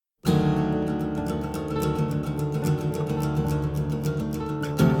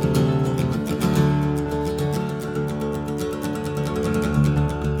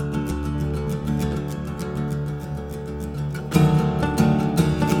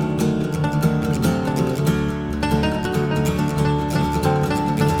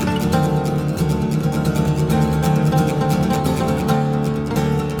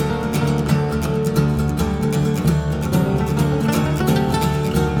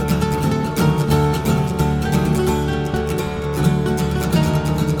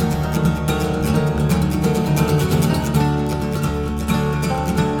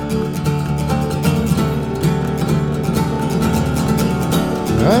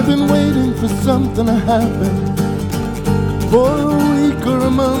I've been waiting for something to happen for a week or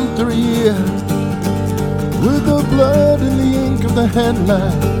a month or a year, with the blood and the ink of the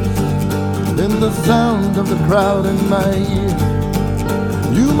headlines and the sound of the crowd in my ear.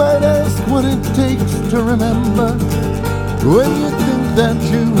 You might ask what it takes to remember when you think that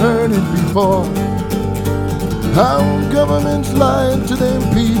you heard it before. How governments lied to their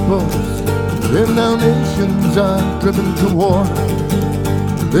peoples and now nations are driven to war.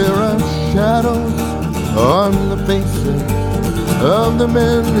 There are shadows on the faces of the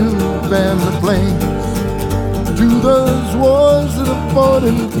men who ran the flames. To those wars that are fought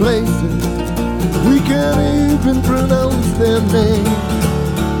in places we can't even pronounce their names.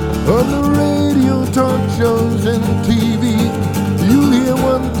 On the radio, talk shows and TV, you'll hear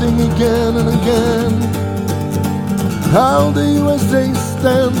one thing again and again: how the USA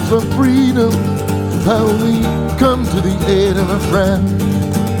stands for freedom, how we come to the aid of a friend.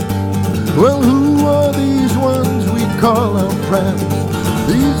 Well, who are these ones we call our friends?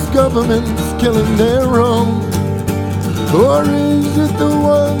 These governments killing their own? Or is it the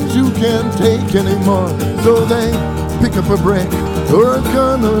ones who can't take anymore, so they pick up a brick or a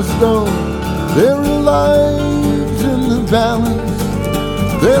gun or a stone? There are lives in the balance.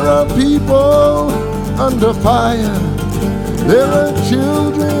 There are people under fire. There are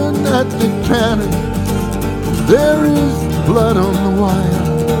children at the cannon. There is blood on the wire.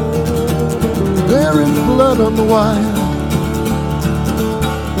 There is blood on the wire.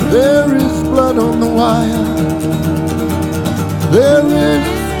 There is blood on the wire. There is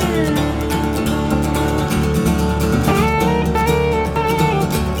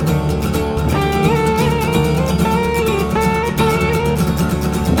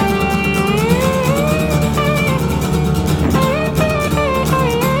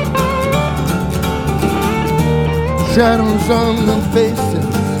shadows on the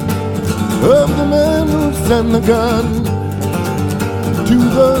faces of the men who send the gun to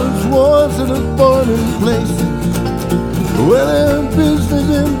those wars that are fought in places where their business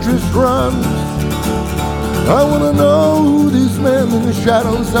interest runs. I want to know who these men in the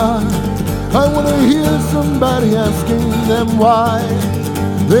shadows are. I want to hear somebody asking them why.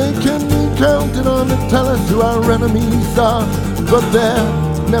 They can be counted on to tell us who our enemies are, but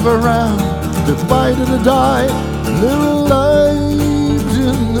they're never around to fight or to die. There are lives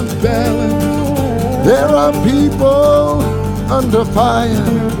in the balance. There are people under fire.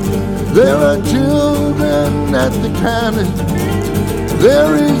 There are children at the cannon.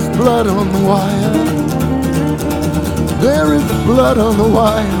 There is blood on the wire. There is blood on the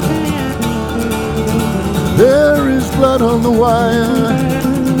wire. There is blood on the wire.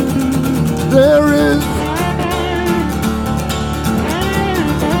 There is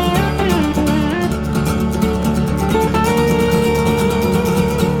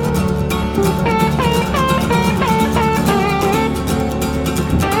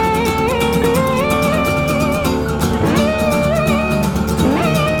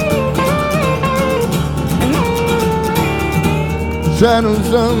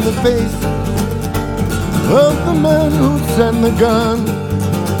shadows on the face of the men who send the gun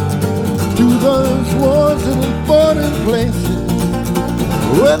to those wars in important places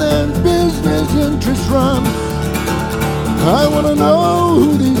where their business interests run. I want to know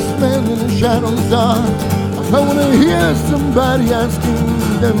who these men in the shadows are. I want to hear somebody asking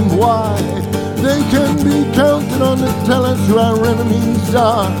them why. They can be counted on to tell us who our enemies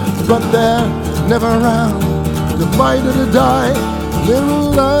are, but they're never around to fight or to die. There are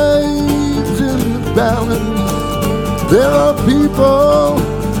lives in the balance. There are people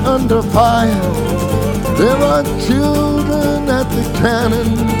under fire. There are children at the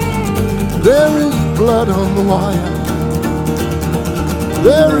cannon. There is blood on the wire.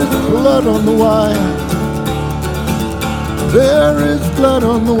 There is blood on the wire. There is blood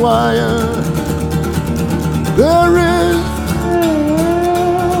on the wire. There is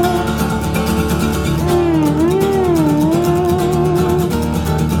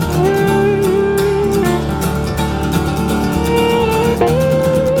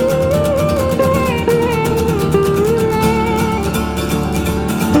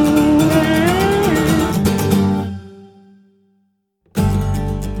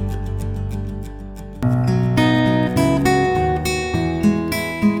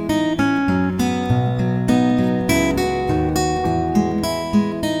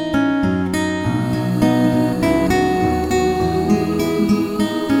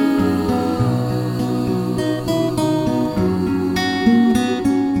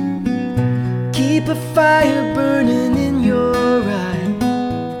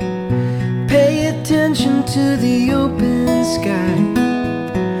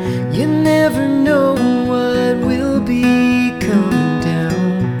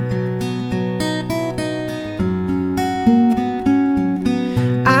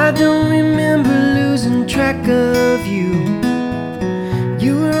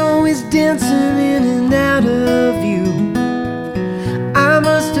dancing in and out of you. I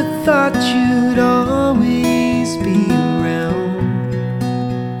must have thought you'd always be around.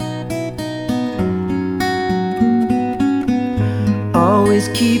 Always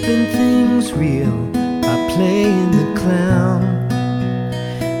keeping things real by playing the clown.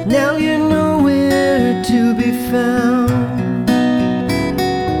 Now you're nowhere to be found.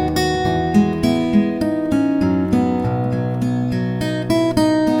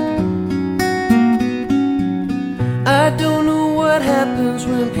 I don't know what happens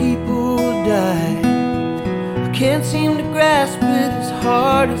when people die. I can't seem to grasp it as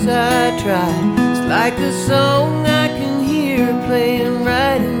hard as I try. It's like a song I can hear playing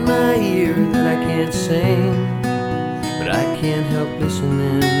right in my ear that I can't sing, but I can't help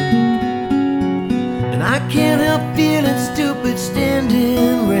listening. And I can't help feeling stupid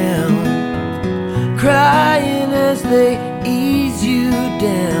standing round, crying as they ease you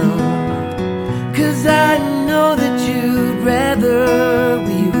down. 'Cause I know that you'd rather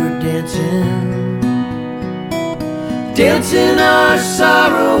we were dancing, dancing our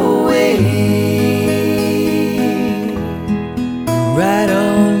sorrow away. Right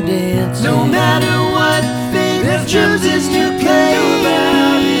on dancing. No matter what fate chooses to play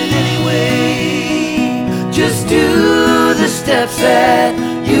about it anyway. Just do the steps that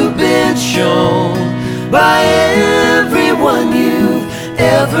you've been shown by everyone you've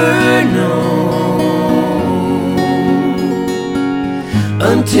ever known,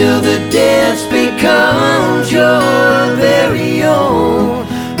 until the dance becomes your very own.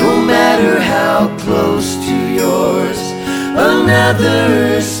 No matter how close to yours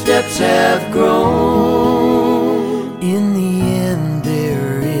another steps have grown, in the end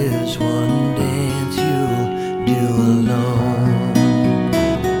there is one dance you'll do alone.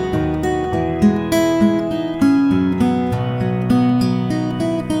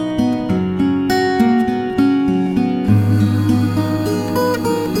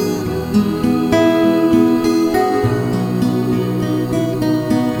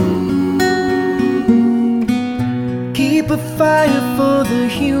 A fire for the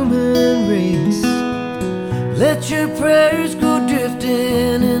human race. Let your prayers go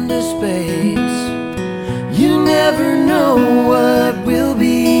drifting into space. You never know what will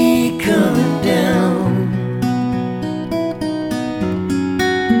be coming down.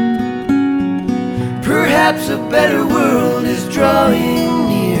 Perhaps a better world is drawing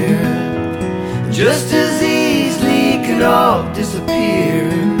near. Just as easily could all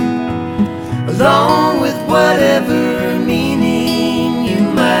disappear, along with whatever meaning you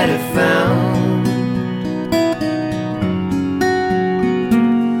might have found.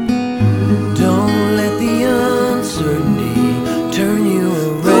 Don't let the uncertainty turn you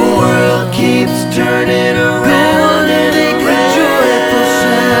around. The world keeps turning around and make a joyful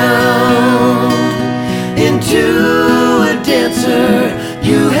sound. Into a dancer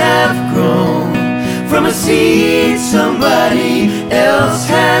you have grown, from a seed somebody else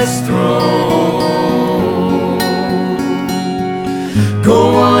has thrown.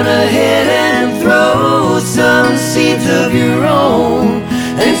 Go on ahead and throw some seeds of your own,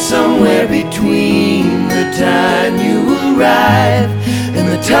 and somewhere between the time you arrive and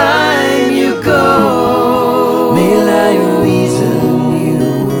the time you go, may lie a reason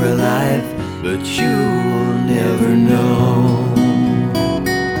you were alive, but you will never know.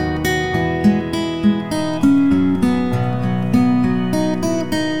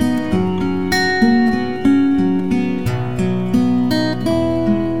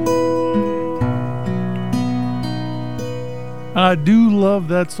 I do love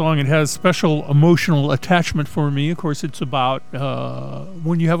that song. It has special emotional attachment for me. Of course, it's about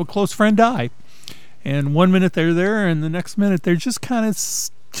when you have a close friend die, and 1 minute they're there, and the next minute they're just kind of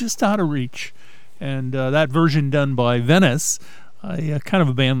just out of reach. And that version done by Venice, kind of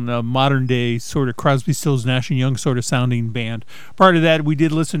a band, modern day sort of Crosby, Stills, Nash & Young sort of sounding band. Part of that, we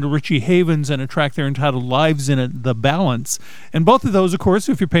did listen to Richie Havens and a track there entitled Lives in It, The Balance. And both of those, of course,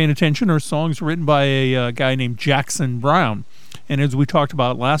 if you're paying attention, are songs written by a guy named Jackson Browne. And as we talked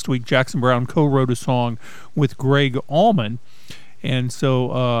about last week, Jackson Browne co-wrote a song with Greg Allman, and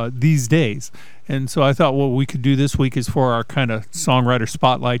so These Days. And so I thought what we could do this week is, for our kind of songwriter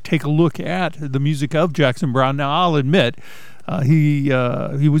spotlight, take a look at the music of Jackson Browne. Now, I'll admit, he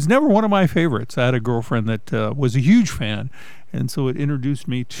was never one of my favorites. I had a girlfriend that was a huge fan, and so it introduced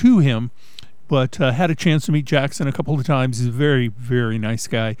me to him. But had a chance to meet Jackson a couple of times. He's a very, very nice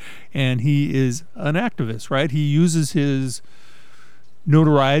guy, and he is an activist, right? He uses his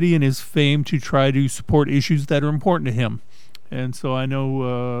notoriety and his fame to try to support issues that are important to him. And so I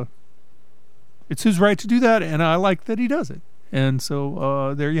know it's his right to do that, and I like that he does it. And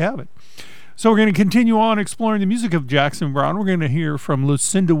so there you have it. So we're going to continue on exploring the music of Jackson Browne. We're going to hear from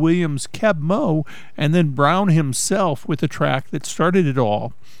Lucinda Williams' Keb' Mo', and then Browne himself with the track that started it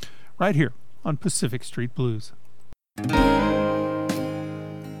all, right here on Pacific Street Blues.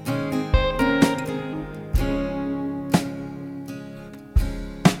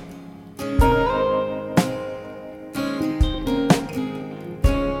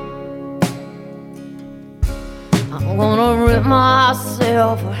 I'm gonna rip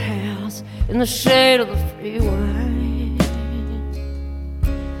myself a house in the shade of the freeway.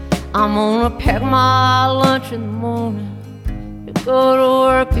 I'm gonna pack my lunch in the morning and go to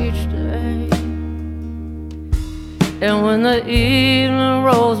work each day. And when the evening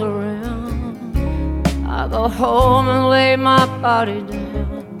rolls around, I go home and lay my body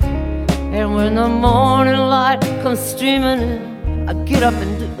down. And when the morning light comes streaming in, I get up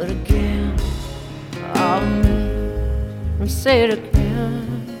and do it again. Amen. And say it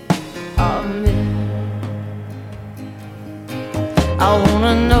again. Amen. I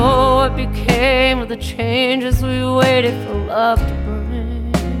wanna know what became of the changes we waited for love to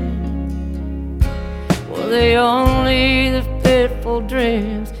bring. Were they only the fitful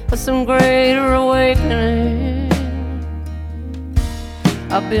dreams of some greater awakening?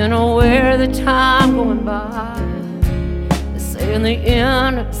 I've been aware of the time going by. They say in the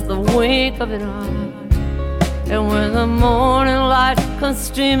end it's the wink of an eye. And when the morning light comes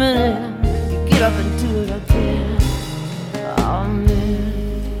streaming in, you get up and do it again. Amen.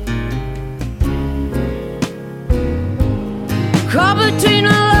 Caught between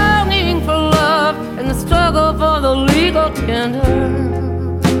the longing for love and the struggle for the legal tender,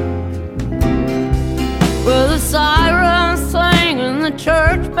 where the sirens sing and the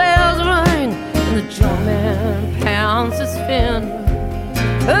church bells ring and the drummer pounds his fender,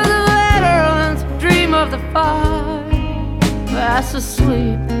 and the veterans dream of the fight, fast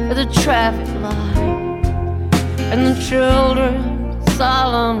asleep at the traffic light, and the children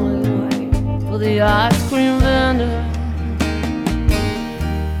solemnly wait for the ice cream vendor.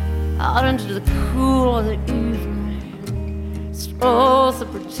 Out into the cool of the evening strolls the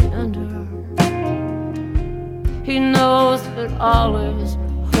pretender. He knows that all his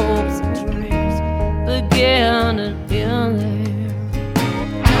hopes and dreams begin and end there.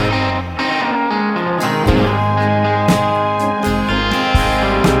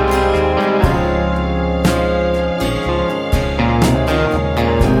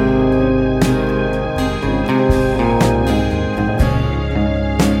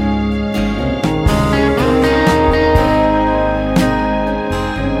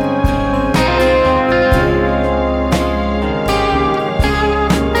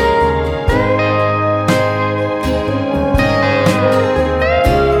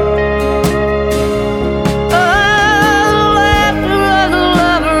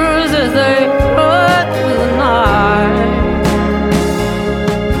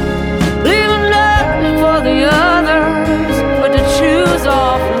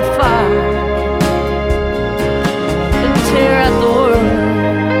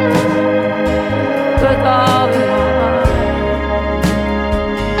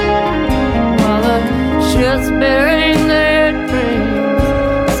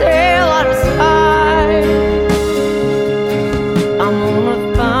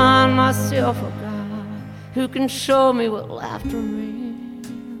 Who can show me what laughter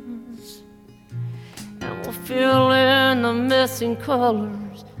means, and we'll fill in the missing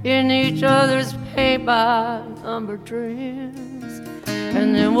colors in each other's paint by number dreams,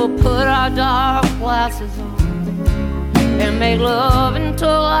 and then we'll put our dark glasses on and make love until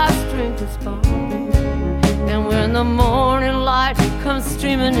our strength is gone. And when the morning light comes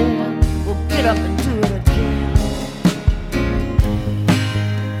streaming in, we'll get up and do it again.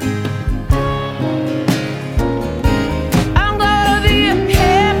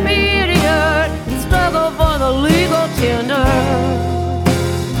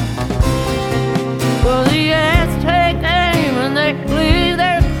 Well, the ants take aim and they leave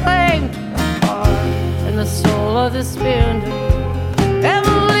their claim to the heart and the soul of the spender, and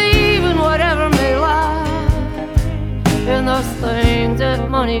believe in whatever may lie in those things that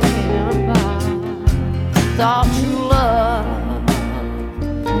money can't buy. Thought true love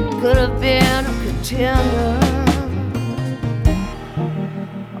could have been a contender.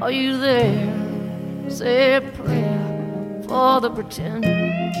 Are you there? Say a prayer for the pretender.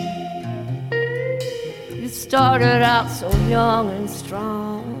 You started out so young and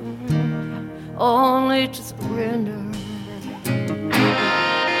strong, only to surrender.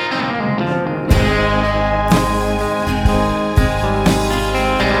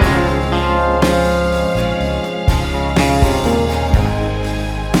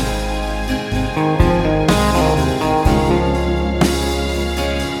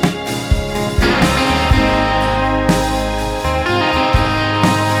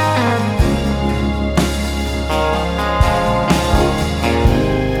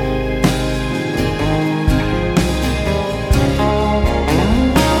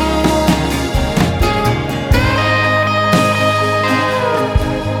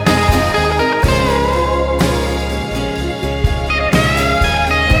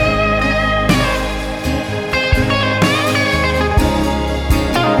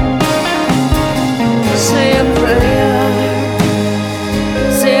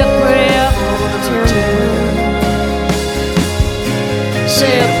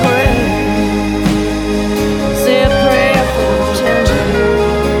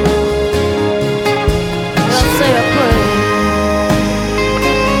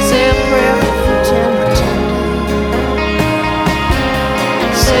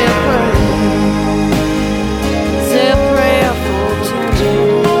 say a prayer, say a prayer for tonight.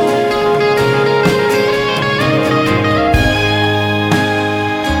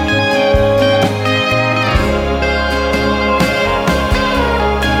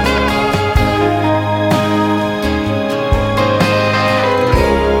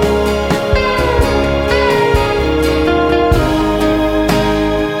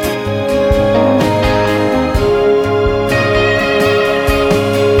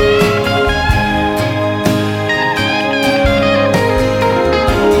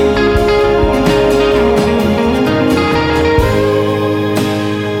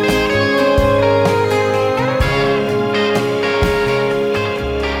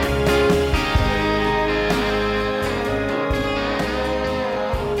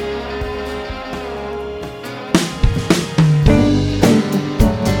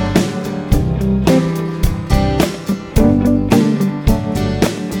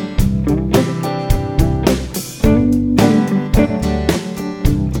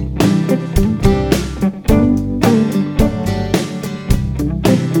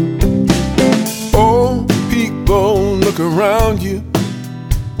 Around you,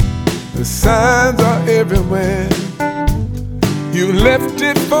 the signs are everywhere. You left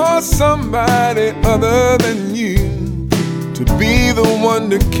it for somebody other than you to be the one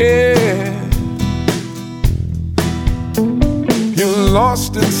to care. You're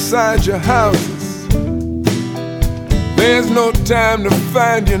lost inside your houses. There's no time to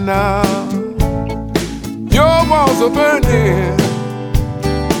find you now. Your walls are burning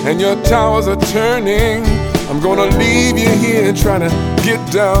and your towers are turning. I'm gonna leave you here trying to get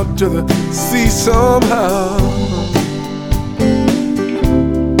down to the sea somehow.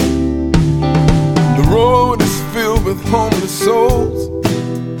 The road is filled with homeless souls.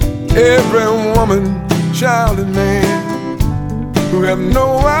 Every woman, child and man who have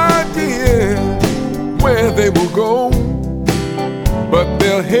no idea where they will go, but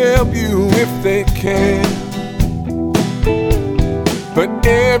they'll help you if they can. But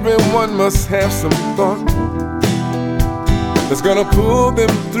everyone must have some thought that's gonna pull them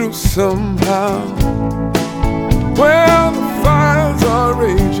through somehow. Well, the fires are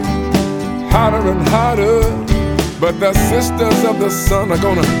raging hotter and hotter, but the sisters of the sun are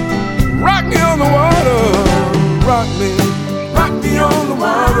gonna rock me on the water. Rock me on the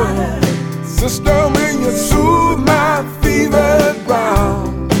water. Sister, will you soothe my fevered brow?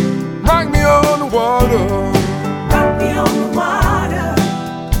 Rock me on the water. Rock me on the water.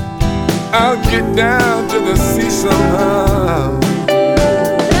 I'll get down to the sea somehow.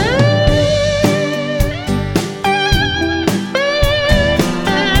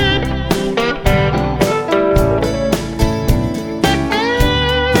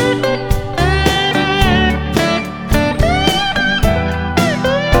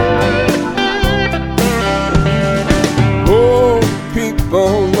 Oh,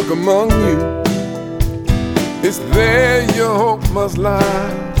 people, look among you. It's there your hope must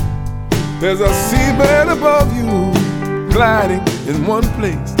lie. There's a seabed above you, gliding in one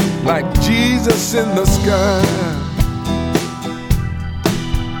place, like Jesus in the sky.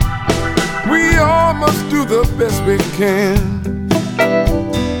 We all must do the best we can,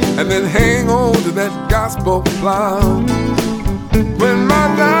 and then hang on to that gospel plow. When my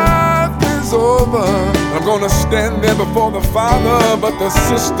life is over, I'm gonna stand there before the Father, but the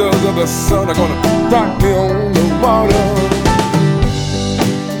sisters of the sun are gonna rock me on the water.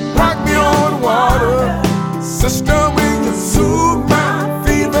 Rock me on the water. Sister, will you soothe my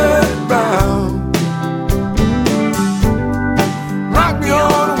fevered brow? Rock me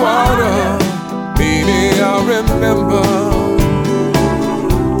on the water. Baby, I'll remember.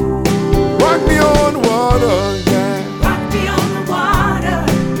 Rock me on the water, yeah. Rock me on the water.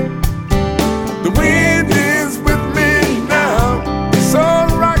 The wind is with me now, so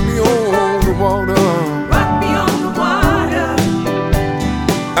rock me on the water. Rock me on the water.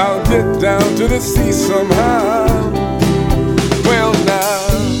 I'll get down to the sea somehow. Well now,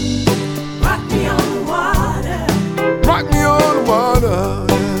 Rock me on the water. rock me on the water.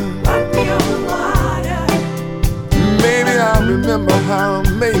 Rock me on the water. Maybe I'll remember how,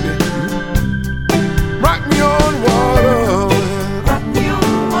 maybe. Rock me on water. Rock me on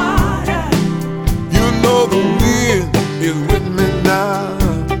the water. You know the wind is with me now.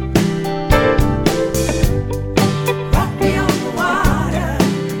 Rock me on the water.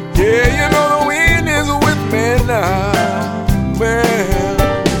 Yeah, you know the wind is with me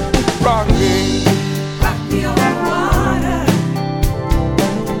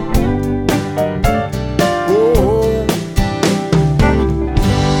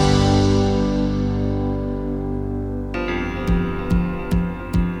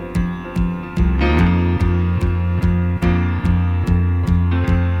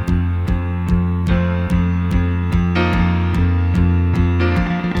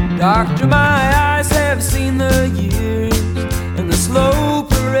Doctor, my eyes have seen the years and the slow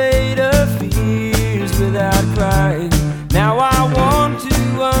parade of fears without crying. Now I want to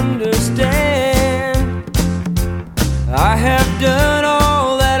understand. I have done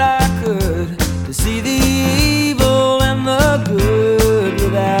all that I could to see the evil and the good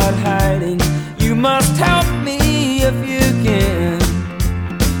without hiding. You must help me if you can.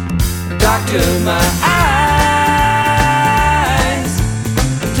 Doctor, my eyes,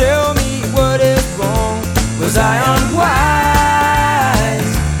 tell me what is wrong. Was I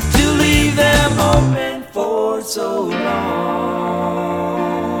unwise to leave them open for so long?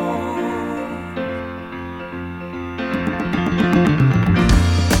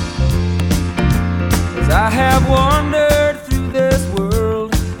 'Cause I have wandered through this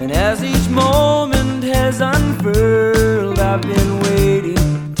world, and as each moment has unfurled, I've been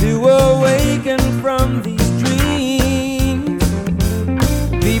waiting to awaken from these dreams.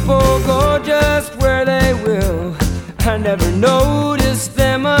 People go just where they will. I never noticed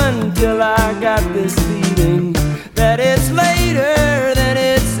them until I got this feeling that it's later than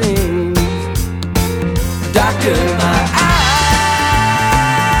it seems. Doctor, my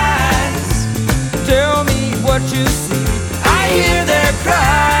eyes, tell me what you see. I hear their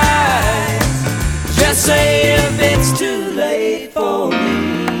cries. Just say if it's too late for me.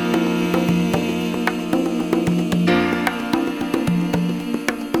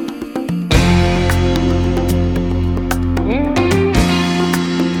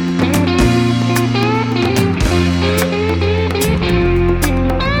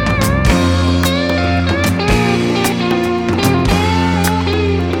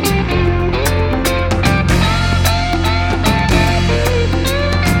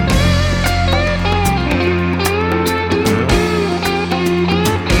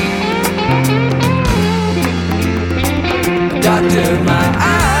 Doctor, my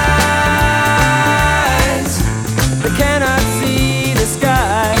eyes, they cannot see the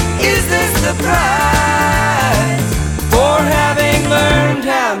sky. Is this the prize for having learned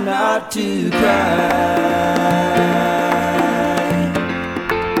how not to cry?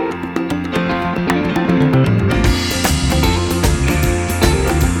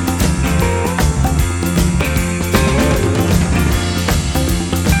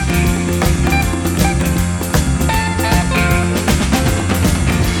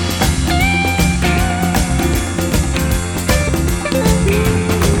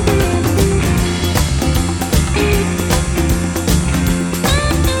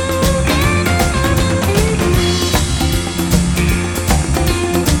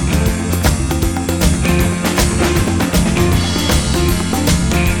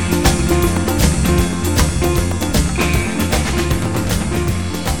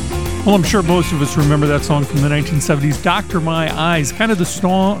 Well, I'm sure most of us remember that song from the 1970s, Dr. My Eyes, kind of the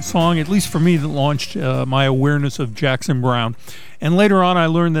song, at least for me, that launched my awareness of Jackson Browne. And later on, I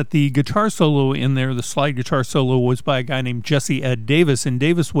learned that the guitar solo in there, the slide guitar solo, was by a guy named Jesse Ed Davis. And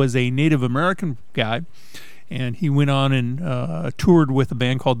Davis was a Native American guy. And he went on and toured with a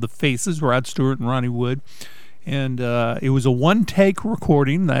band called The Faces, Rod Stewart and Ronnie Wood. And it was a one-take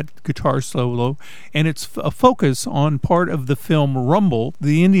recording, that guitar solo, and it's a focus on part of the film Rumble,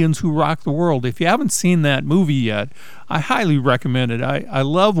 The Indians Who Rock the World. If you haven't seen that movie yet, I highly recommend it. I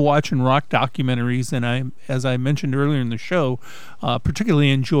love watching rock documentaries, and as I mentioned earlier in the show, particularly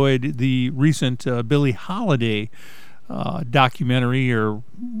enjoyed the recent Billie Holiday documentary, or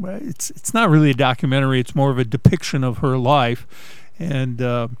it's not really a documentary, it's more of a depiction of her life, and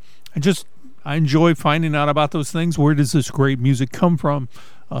I enjoy finding out about those things. Where does this great music come from?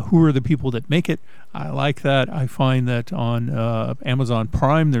 Who are the people that make it? I like that. I find that on Amazon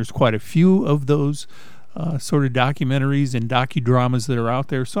Prime, there's quite a few of those sort of documentaries and docudramas that are out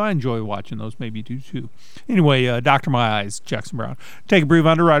there. So I enjoy watching those. Maybe you do too. Anyway, Dr. My Eyes, Jackson Browne. Take a brief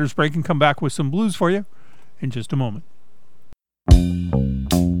underwriter's break and come back with some blues for you in just a moment.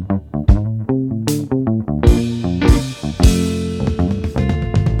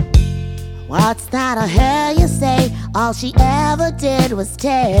 What's that I hear you say? All she ever did was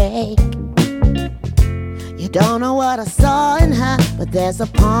take. You don't know what I saw in her, but there's a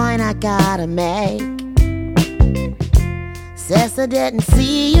point I gotta make. Says I didn't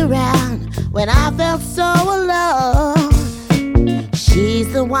see you around when I felt so alone.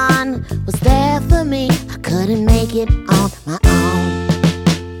 She's the one who was there for me. I couldn't make it on my own.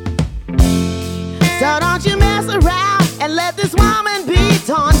 So don't you mess around and let this woman be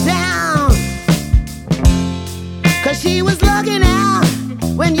torn down. 'Cause she was looking out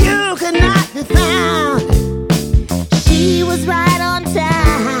when you could not be found. She was right on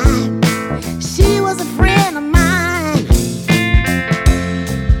time. She was a friend of mine.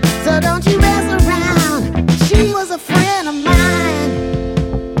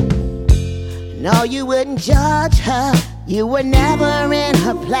 No, you wouldn't judge her. You were never in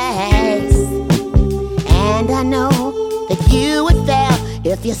her place. And I know that you would fail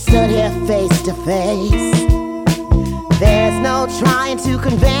if you stood here face to face. There's no trying to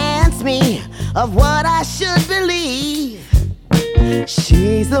convince me of what I should believe.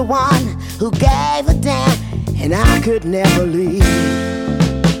 She's the one who gave a damn, and I could never leave.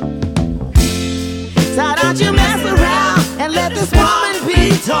 So don't you mess around and let this woman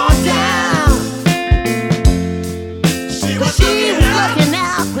be torn down. Cause she was looking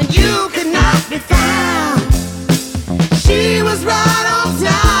out when you could not be found. She was right on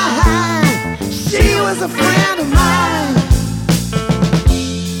time. She was a friend of mine.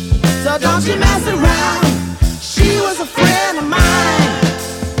 So don't you mess around. She was a friend of mine.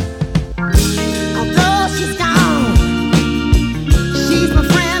 Although she's gone, she's my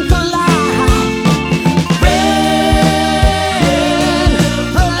friend for life. Friend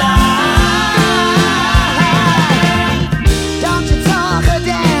for life. Don't you talk her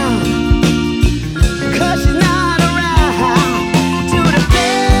down, 'cause she's not around to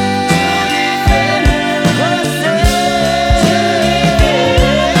defend herself.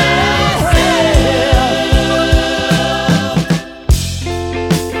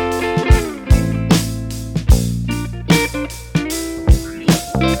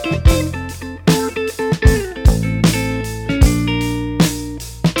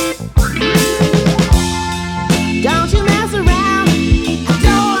 Don't you mess around. I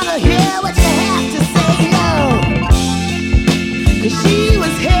don't wanna hear what you have to say, no. 'Cause she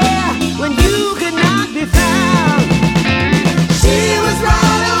was here when you could not be found. She was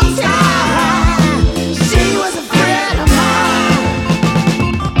right on time. She was a friend of mine.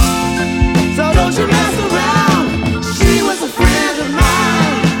 So don't you mess around. She was a friend of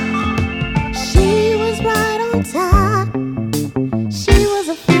mine. She was right on time. She was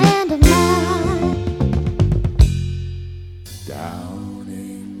a friend of mine. Down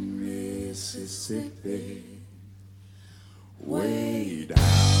in Mississippi, way down,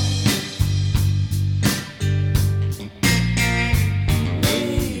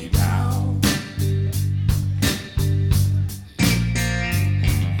 way down.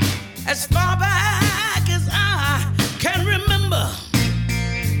 As far back as I can remember,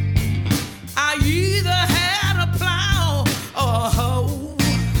 I either had a plow or a hoe.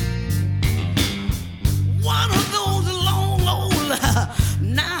 One of those long old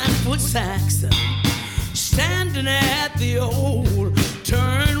 9-foot sacks standing at the old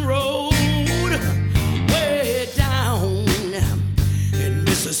turn road way down in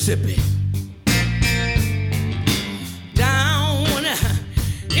Mississippi. Down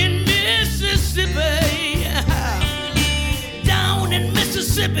in Mississippi. Down in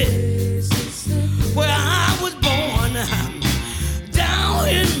Mississippi, where I was born. Down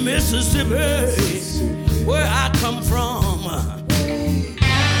in Mississippi, where I come from.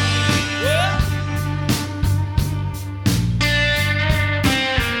 Yeah.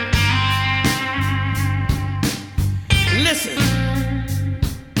 Listen,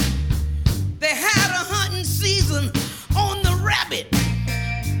 they had a hunting season on the rabbit.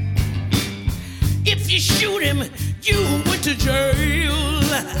 If you shoot him, you went to jail.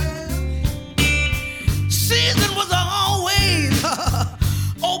 Season was always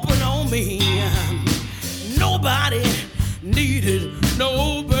open on me. Nobody needed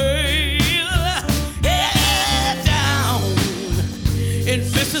no bail. Yeah, down in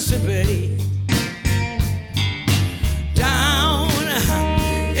Mississippi. Down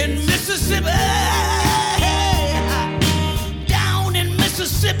in Mississippi. Down in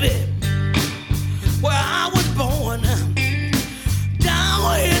Mississippi, where I was born.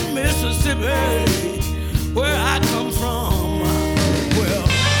 Down in Mississippi, where I come from.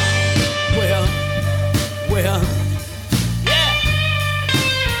 Well, yeah.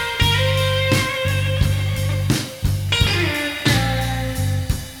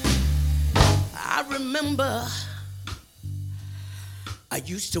 I remember I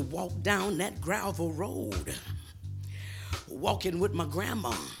used to walk down that gravel road, walking with my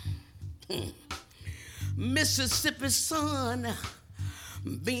grandma. Mississippi sun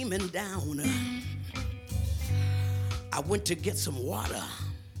beaming down. I went to get some water.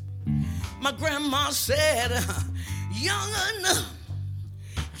 My grandma said, "Young'un,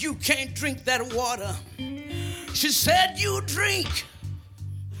 you can't drink that water." She said, "You drink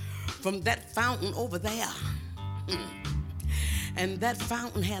from that fountain over there." And that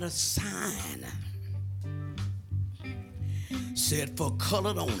fountain had a sign, said for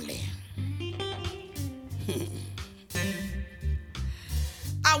colored only.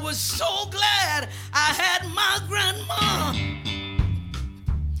 I was so glad I had my grandma,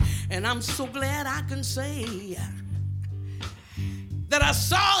 and And I'm so glad I can say that I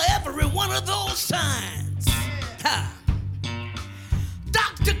saw every one of those signs. Ha.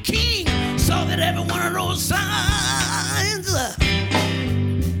 Dr. King saw that every one of those signs was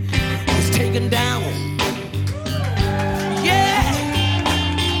taken down. Yeah.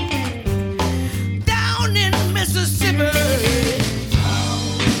 Down in Mississippi.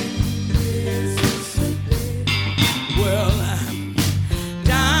 Well,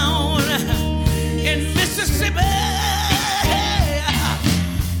 down in Mississippi.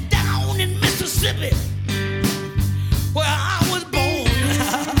 Down in Mississippi. Where I was born.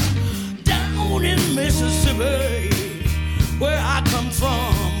 Down in Mississippi. Where I come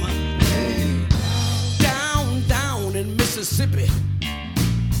from. Down in Mississippi.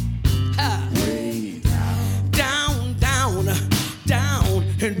 Down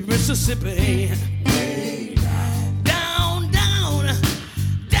in Mississippi.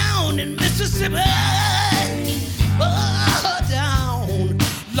 Down in Mississippi. Oh, down,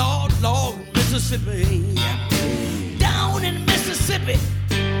 Lord, Mississippi. Down in Mississippi,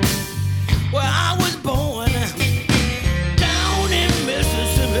 where I was born. Down in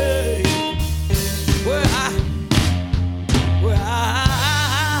Mississippi, where I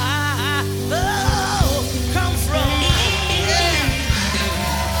come from.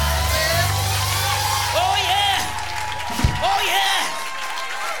 Oh yeah, oh yeah,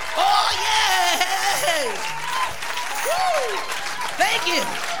 oh yeah. Woo. Thank you.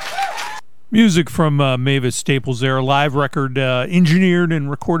 Music from Mavis Staples there, a live record engineered and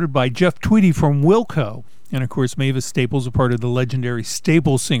recorded by Jeff Tweedy from Wilco. And of course, Mavis Staples, a part of the legendary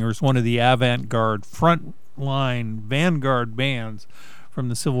Staples Singers, one of the avant-garde, front-line, vanguard bands from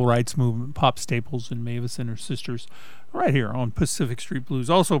the civil rights movement, Pop Staples and Mavis and her sisters, right here on Pacific Street Blues.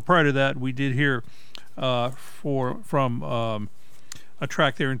 Also, prior to that, we did hear from a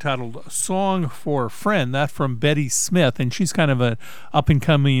track there entitled Song for a Friend, that from Betty Smith, and she's kind of an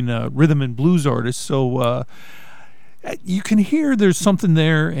up-and-coming rhythm and blues artist, so you can hear there's something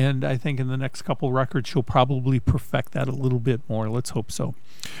there, and I think in the next couple records she'll probably perfect that a little bit more. Let's hope so.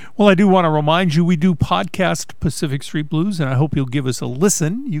 Well, I do want to remind you we do podcast Pacific Street Blues, and I hope you'll give us a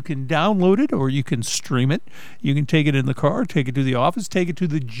listen. You can download it or you can stream it. You can take it in the car, take it to the office, take it to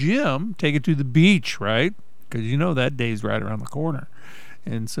the gym, take it to the beach, right? Because you know that day's right around the corner.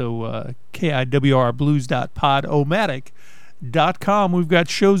 And so KIWRBlues.podomatic.com. We've got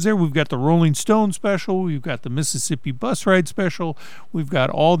shows there. We've got the Rolling Stone special. We've got the Mississippi Bus Ride special. We've got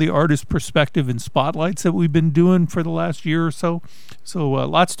all the artist perspective and spotlights that we've been doing for the last year or so. So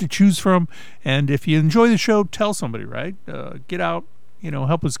lots to choose from. And if you enjoy the show, tell somebody, right? Get out,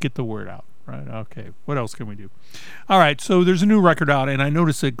 help us get the word out. Right. Okay. What else can we do? All right. So there's a new record out, and I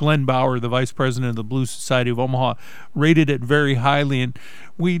noticed that Glenn Bauer, the vice president of the Blues Society of Omaha, rated it very highly. And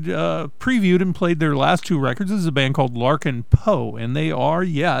we'd previewed and played their last two records. This is a band called Larkin Poe, and they are,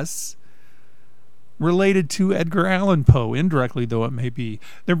 yes, related to Edgar Allan Poe, indirectly though it may be.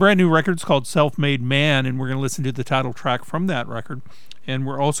 Their brand new record's called Self-Made Man, and we're going to listen to the title track from that record. And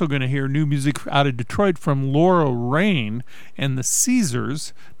we're also going to hear new music out of Detroit from Laura Rain and the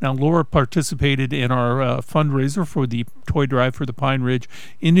Caesars. Now, Laura participated in our fundraiser for the toy drive for the Pine Ridge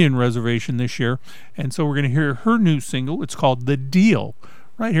Indian Reservation this year. And so we're going to hear her new single. It's called The Deal,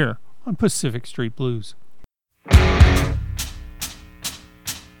 right here on Pacific Street Blues.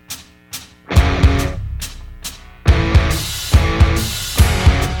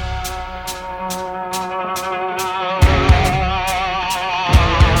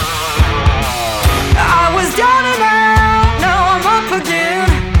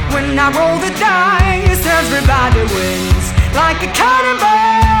 I roll the dice, everybody wins. Like a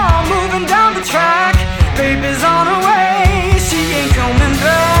cannonball moving down the track. Baby's on her way, she ain't coming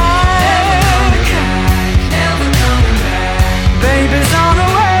back. Never coming back. Baby's on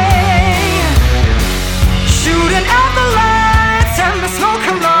her way. Shooting at the lights and the smoke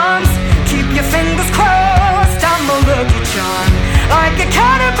runs. Keep your fingers crossed, I'm a lucky charm. Like a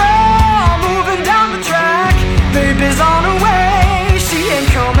cannonball moving down the track. Baby's on her way, she ain't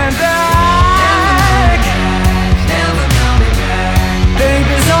coming back. Never coming back.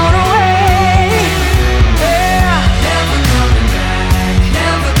 Baby's on her way. Yeah. Never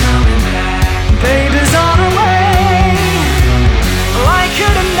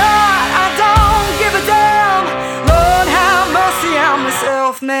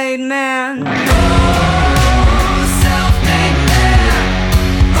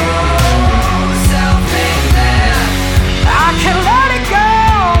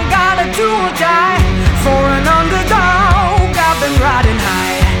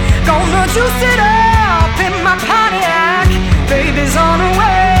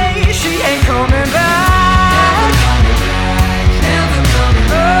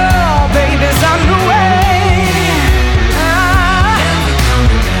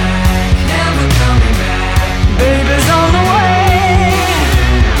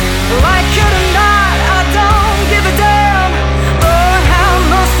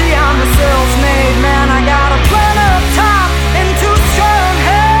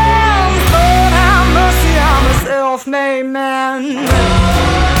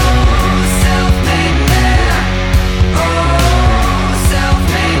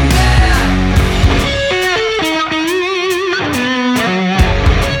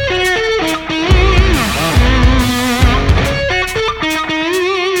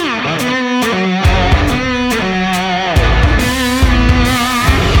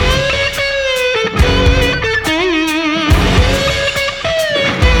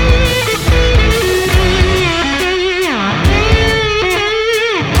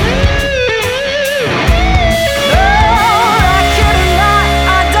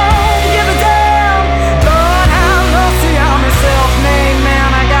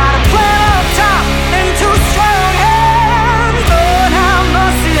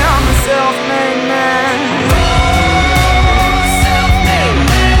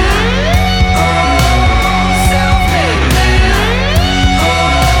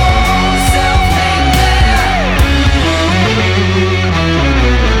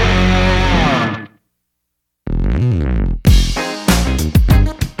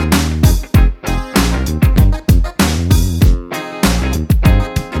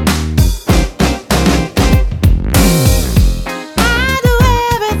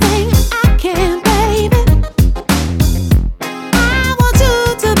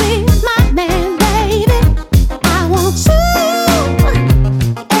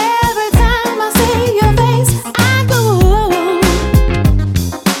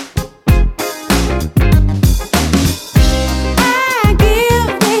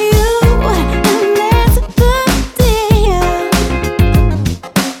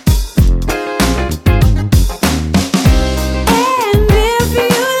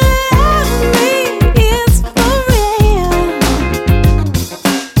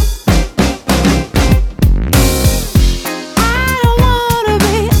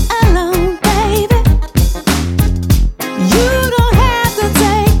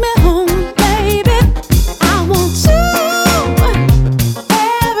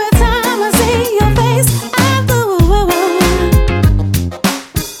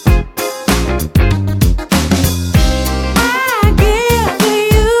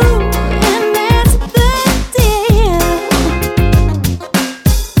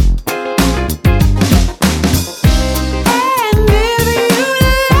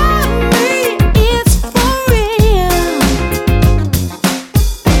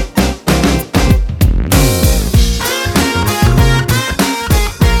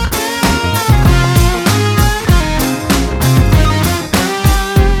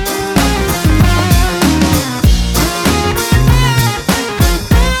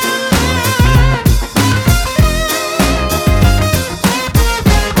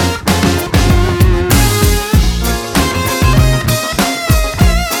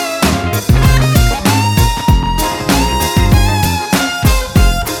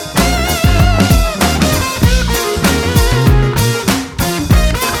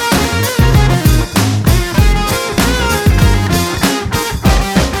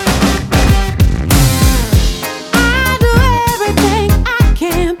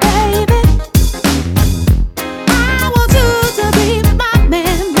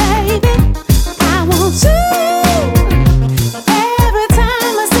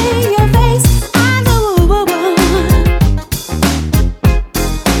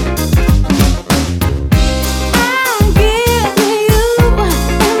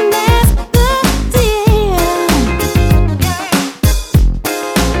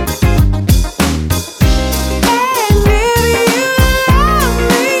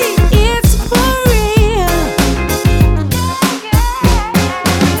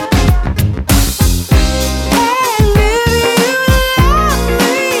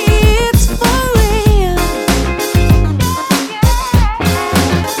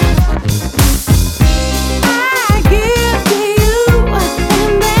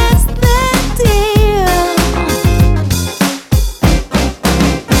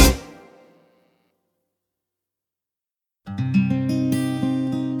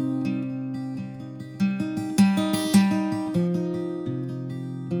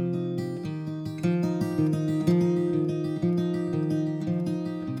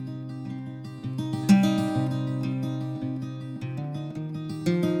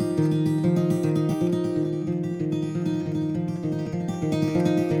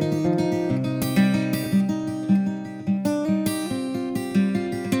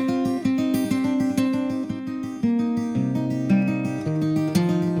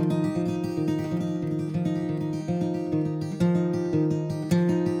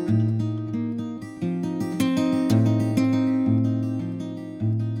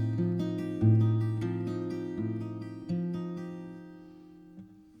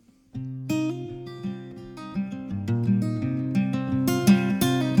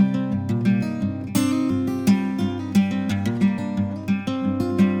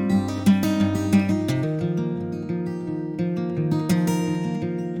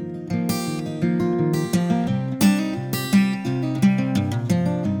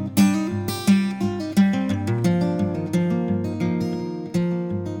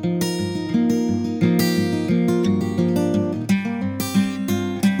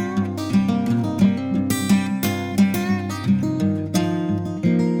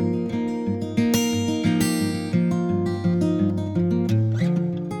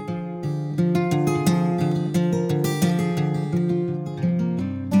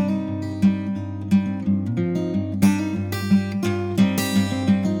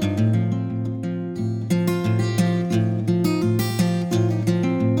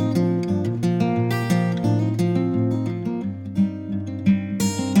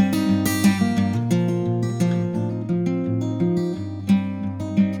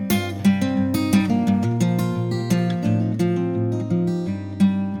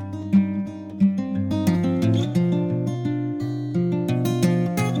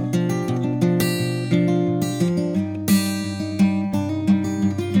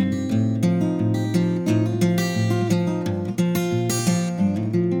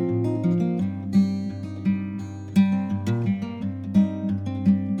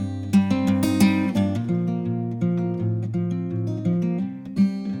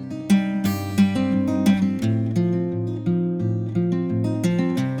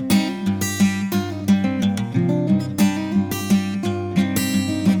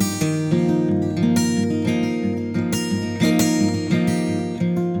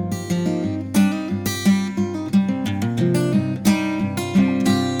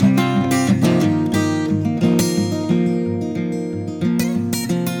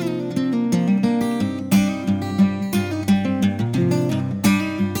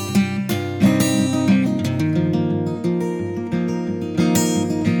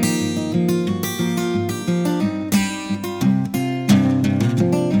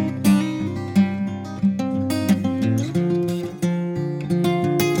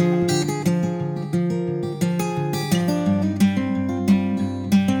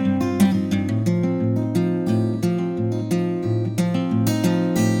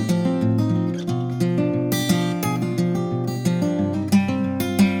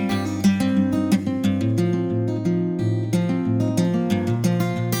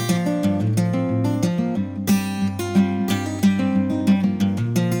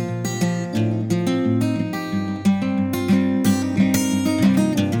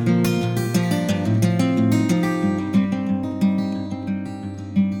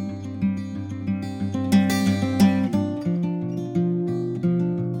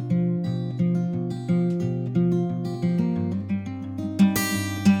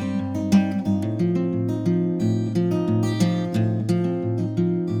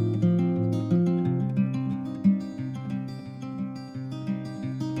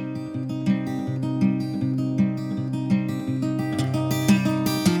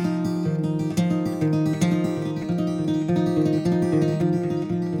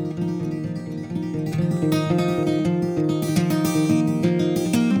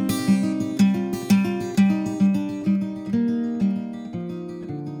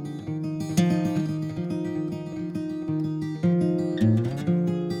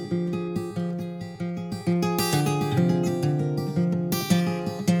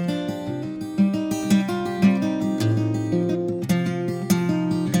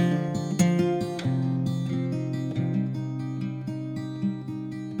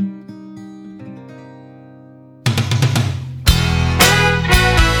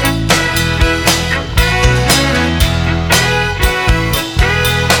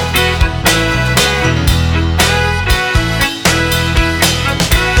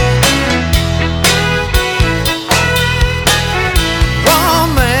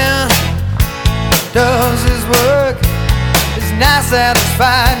does his work. It's not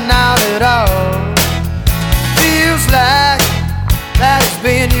satisfied, not at all. Feels like that it's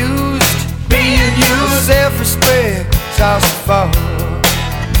being used. Self-respect starts to fall.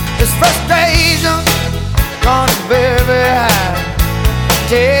 This frustration running very, very high.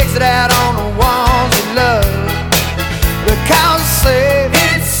 Takes it out on the ones he loves. The cause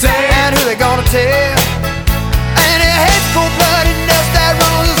is safe, and who they gonna tell? And it hates cold-bloodedness that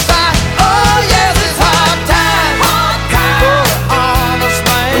runs aside. Oh yes, it's hard time for the honest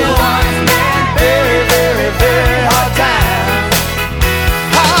man. Very, very, very hard time.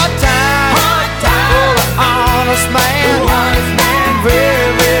 Hard time for the honest man. Very,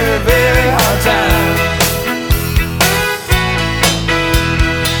 very, very hard time.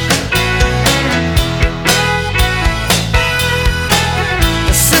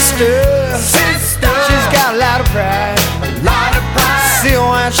 The sister, she's got a lot of pride. Still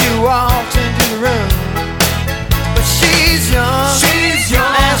when she walks into the room, but she's young,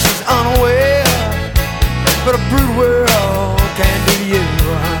 and she's unaware. But a brutal world can do to you.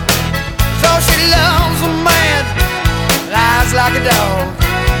 So she loves a man, lies like a dog,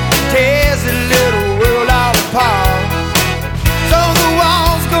 tears the little world all apart. So the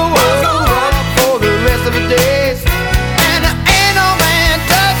walls go up for the rest of the days, and ain't no man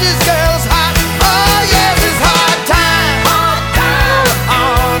touches girls hot. Oh yes, it's hard time for the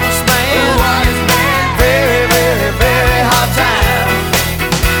honest man. Very, very, very hard time.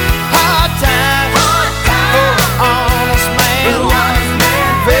 Hard time for the honest man.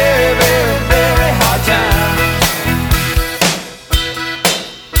 Very, very, very hard time.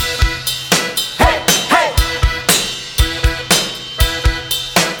 Hey, hey.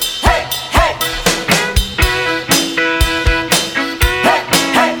 Hey, hey. Hey,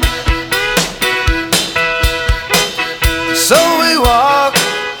 hey. So we walk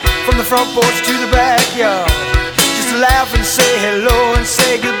from the front porch to the backyard, just to laugh and say hello and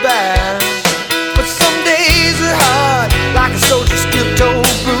say goodbye. But some days are hard, like a soldier's steel-toe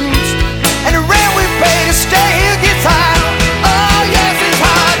boots, and the rent we pay to stay here gets high. Oh yes, it's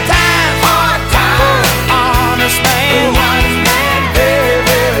hard time for the honest man. Very,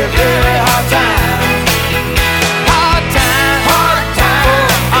 very, very hard time. Hard time for the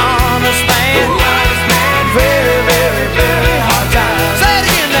honest man. Very, very, very hard time. Say it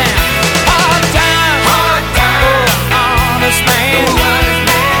again now. Hard time for the honest man.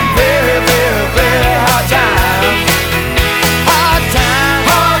 Very, very, very hard time. Hard time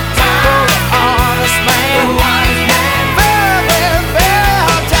for the honest man. Very, very, very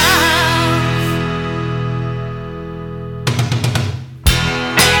hard time.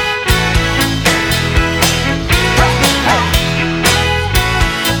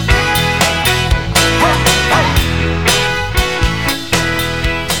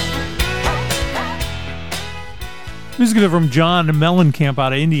 Music there from John Mellencamp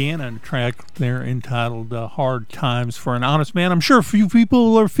out of Indiana, and a track there entitled Hard Times for an Honest Man. I'm sure a few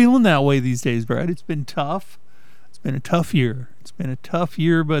people are feeling that way these days, Brad. It's been tough. It's been a tough year. It's been a tough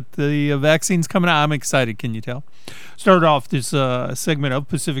year, but the vaccine's coming out. I'm excited, can you tell? Started off this segment of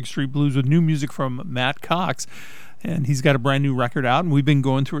Pacific Street Blues with new music from Matt Cox. And he's got a brand new record out, and we've been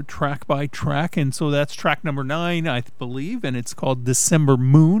going through it track by track. And so that's track number 9, I believe, and it's called December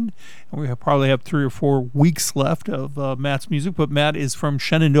Moon. And we probably have 3 or 4 weeks left of Matt's music. But Matt is from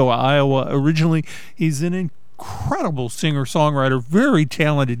Shenandoah, Iowa. Originally, he's an incredible singer-songwriter, very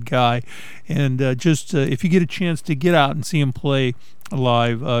talented guy. And if you get a chance to get out and see him play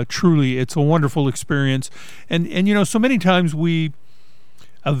live, truly, it's a wonderful experience. And you know, so many times we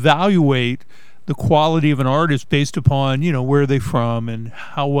evaluate the quality of an artist based upon, you know, where are they from and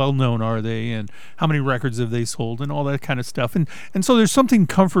how well known are they and how many records have they sold and all that kind of stuff. And so there's something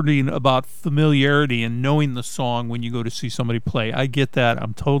comforting about familiarity and knowing the song when you go to see somebody play. I get that.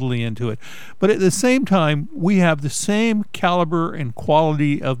 I'm totally into it. But at the same time, we have the same caliber and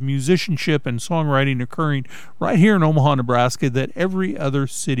quality of musicianship and songwriting occurring right here in Omaha, Nebraska, that every other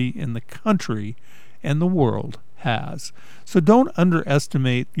city in the country and the world has. So don't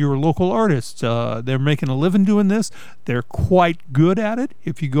underestimate your local artists. They're making a living doing this. They're quite good at it.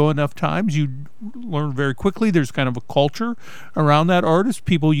 If you go enough times, you learn very quickly. There's kind of a culture around that artist,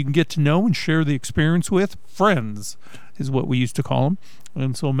 people you can get to know and share the experience with. Friends is what we used to call them.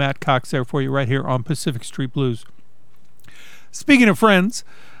 And so Matt Cox there for you right here on Pacific Street Blues. Speaking of friends,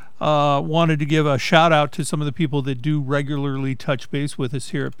 wanted to give a shout out to some of the people that do regularly touch base with us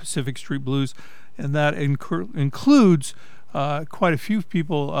here at Pacific Street Blues, and that includes quite a few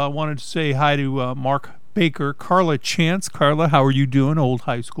people. Wanted to say hi to Mark Baker, Carla Chance. Carla, how are you doing? Old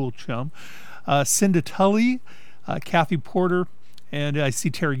high school chum. Cinda Tully, Kathy Porter, And I see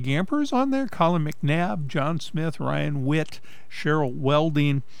Terry Gamper's on there, Colin McNabb, John Smith, Ryan Witt, Cheryl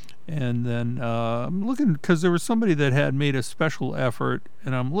Welding. And then I'm looking, because there was somebody that had made a special effort,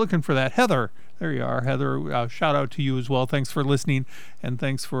 and I'm looking for that. Heather. There you are, Heather. Shout out to you as well. Thanks for listening, and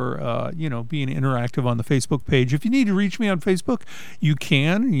thanks for being interactive on the Facebook page. If you need to reach me on Facebook, you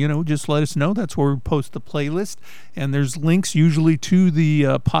can. Just let us know. That's where we post the playlist, and there's links usually to the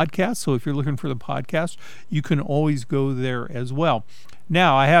podcast. So if you're looking for the podcast, you can always go there as well.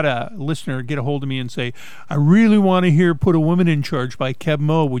 Now, I had a listener get a hold of me and say, I really want to hear Put a Woman in Charge by Keb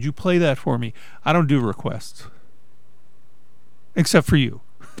Mo. Would you play that for me? I don't do requests. Except for you.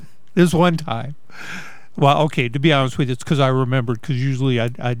 This one time. Well, okay, to be honest with you, it's because I remembered, because usually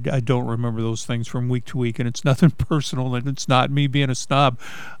I don't remember those things from week to week, and it's nothing personal, and it's not me being a snob.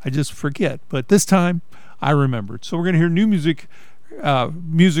 I just forget. But this time, I remembered. So we're going to hear new music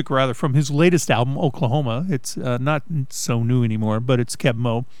from his latest album, Oklahoma. It's not so new anymore, but it's Keb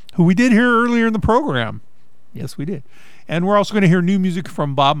Mo, who we did hear earlier in the program. Yes, we did. And we're also going to hear new music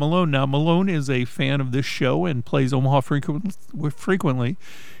from Bob Malone. Now, Malone is a fan of this show and plays Omaha frequently.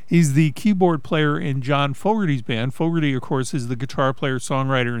 He's the keyboard player in John Fogerty's band. Fogerty, of course, is the guitar player,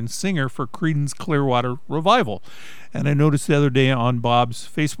 songwriter, and singer for Creedence Clearwater Revival. And I noticed the other day on Bob's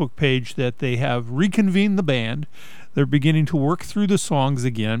Facebook page that they have reconvened the band. They're beginning to work through the songs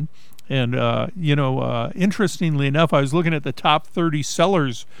again. And, interestingly enough, I was looking at the top 30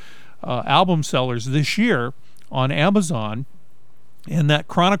 sellers, album sellers this year on Amazon. And that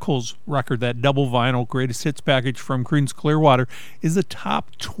Chronicles record, that double vinyl greatest hits package from Creedence Clearwater, is a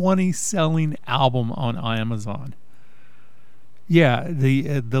top 20 selling album on Amazon. Yeah,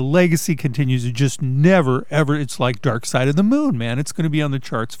 the legacy continues. It just never, ever, it's like Dark Side of the Moon, man. It's going to be on the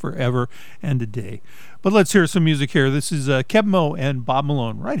charts forever and a day. But let's hear some music here. This is Keb Mo and Bob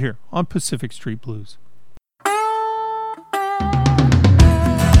Malone right here on Pacific Street Blues.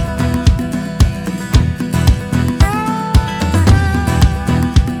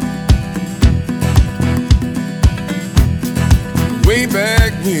 Way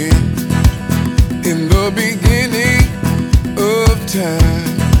back when, in the beginning of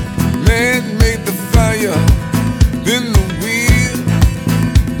time, man made the fire, then the wheel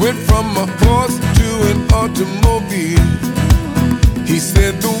went from a horse to an automobile. He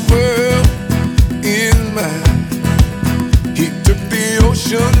set the world in mind. He took the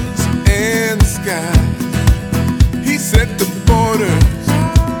oceans and the skies. He set the borders,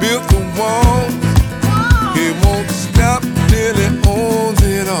 built the walls. He won't stop till he owns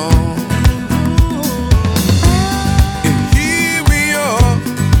it all. And here we are,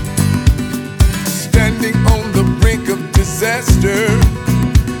 standing on the brink of disaster.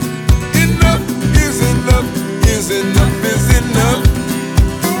 Enough is enough, is enough, is enough.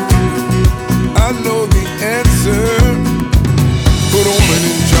 I know the answer. Put a woman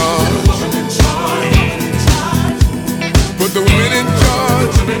in charge. Put the women in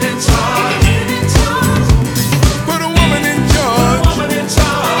charge. Put a woman in charge.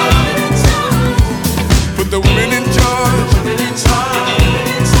 Put the women in charge.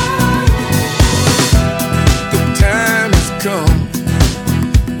 The time has come.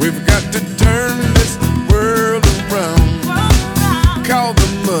 We've got to turn this world around. Call the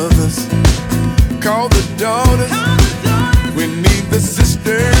mothers, call the daughters. We need the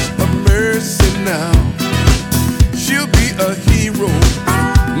sisters of mercy now. She'll be a hero,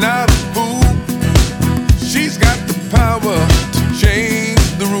 not a fool. She's got the power to change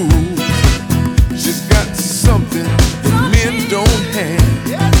the rules. She's got something that men don't have.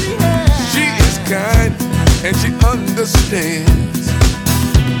 She is kind and she understands.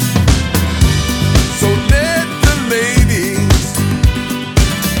 So let the ladies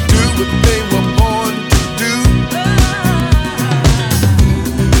do what they were born to do.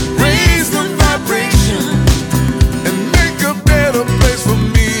 Raise the vibration and make a better place for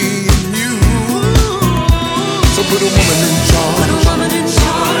me and you. So put a woman in charge.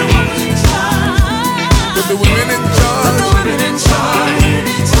 Put the women in charge. Put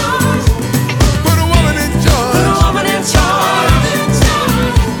a woman in charge.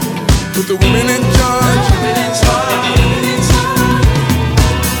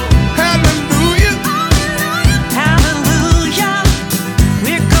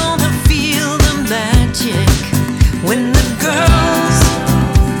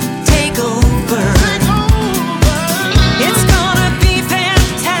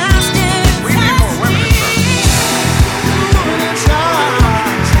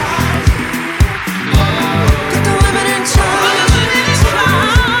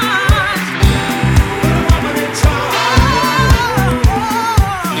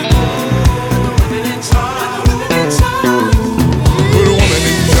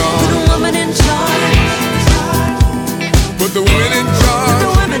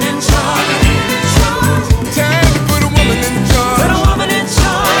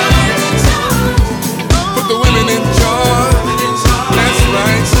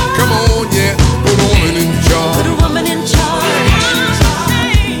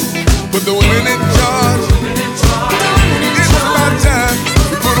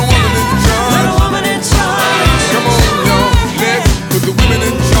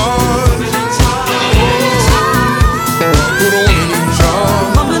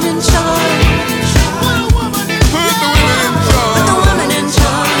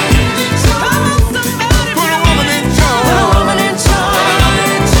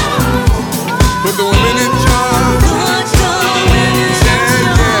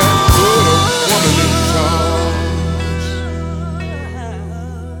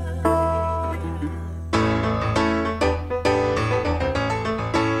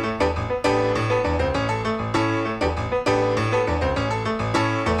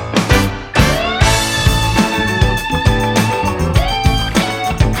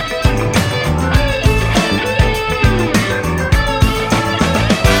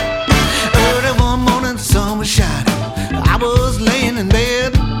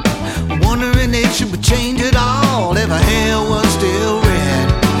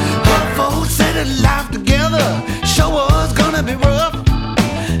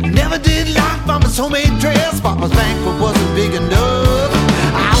 did like Mama's homemade dress. Papa's banquet wasn't big enough.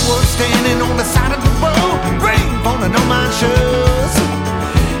 I was standing on the side of the road, rain falling on my shoes,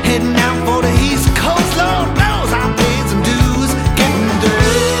 heading out for the East Coast. Lord knows I paid some dues, getting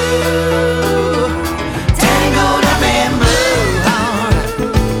through, tangled up in blue.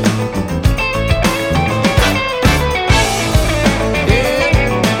 Yeah.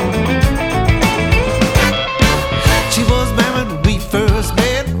 She was married when we first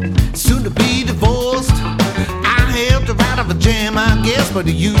met, soon to be divorced. I helped her out of a jam, I guess, but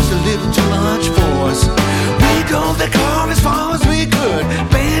he used a little too much force. We drove the car as far as we could,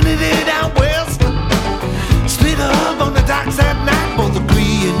 banded it out west, split up on the docks that night, both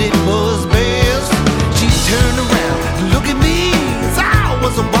agreeing it was best. She turned around and looked at me as I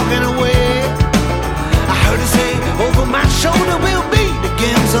was walking away. I heard her say over my shoulder, we'll meet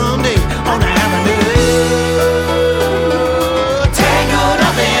again someday on the avenue, tangled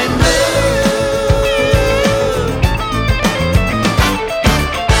up in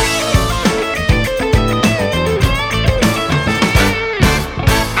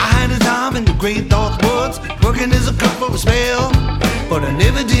Great North Woods, working as a cook for a spell, but I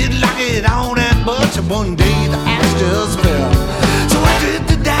never did like it all that much, and one day the axe just fell. So I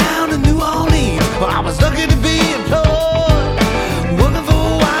drifted down to New Orleans, where I was lucky to be employed, working for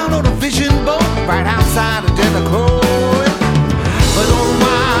a while on a fishing boat right outside of Delacroix. But all the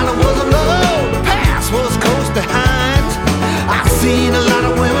while I was alone, the past was close behind. I've seen a lot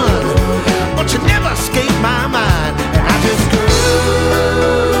of women, but you never escaped my mind, and I just grew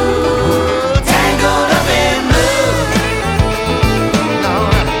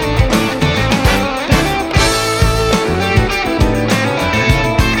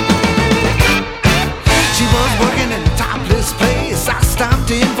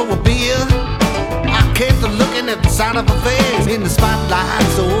in for a beer. I kept looking at the side of her face in the spotlight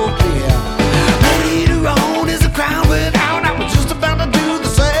so clear. Later on, as the crowd went out, I was just about to do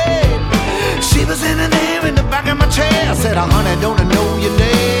the same. She was in there in the back of my chair. I said, honey, don't I know your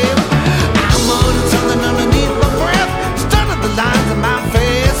name? I muttered something underneath my breath, stuttered the lines in my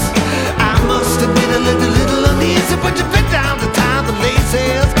face. I must admit a little uneasy, but you bent down to tie the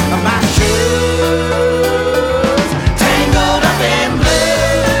laces of my shoes, tangled up in blue.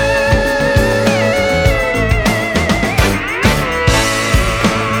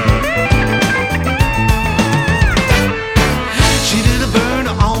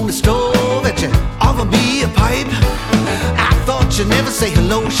 You never say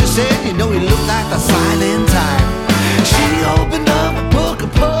hello, she said, you know you look like the silent type. She opened up a book of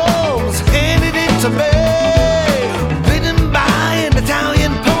poems, handed it to me, written by an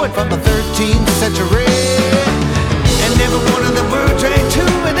Italian poet from the 13th century. And every one of the words rang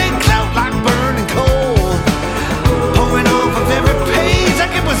true, and they clout like burning coal, pouring off of every page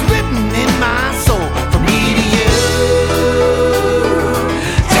like it was written in my soul. From me to you,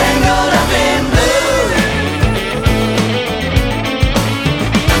 tangled up in blue.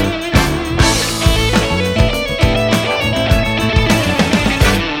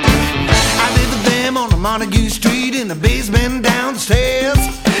 Montague Street in the basement downstairs.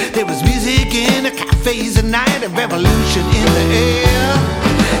 There was music in the cafes at night, a revolution in the air.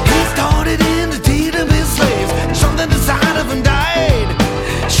 He started in to deal with slaves, something inside of him died.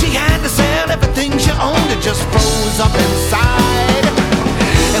 She had to sell everything she owned, it just froze up inside.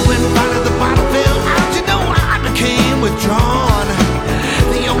 And when finally the bottle fell out, you know I became withdrawn.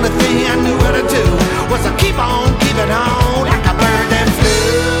 The only thing I knew how to do was to keep on keeping on like a bird that flew.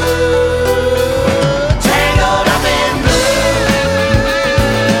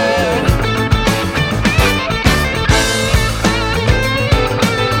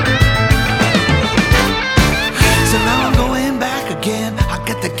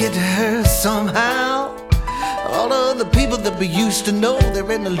 Get to her somehow. All of the people that we used to know,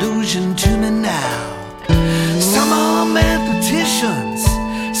 they're an illusion to me now. Some are mathematicians,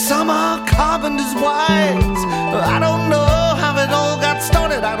 some are carpenters' wives. I don't know how it all got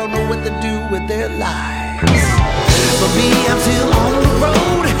started, I don't know what they do with their lives. For me, I'm still on the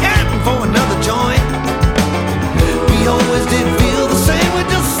road, heading for another joint. We always did feel the same, we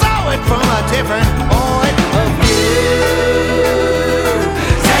just saw it from a different point of view.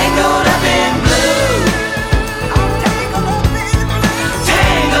 Tangled up in blue.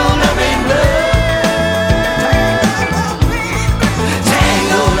 Tangled up in blue. Tangled up in blue.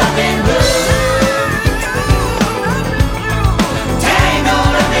 Tangled up in blue.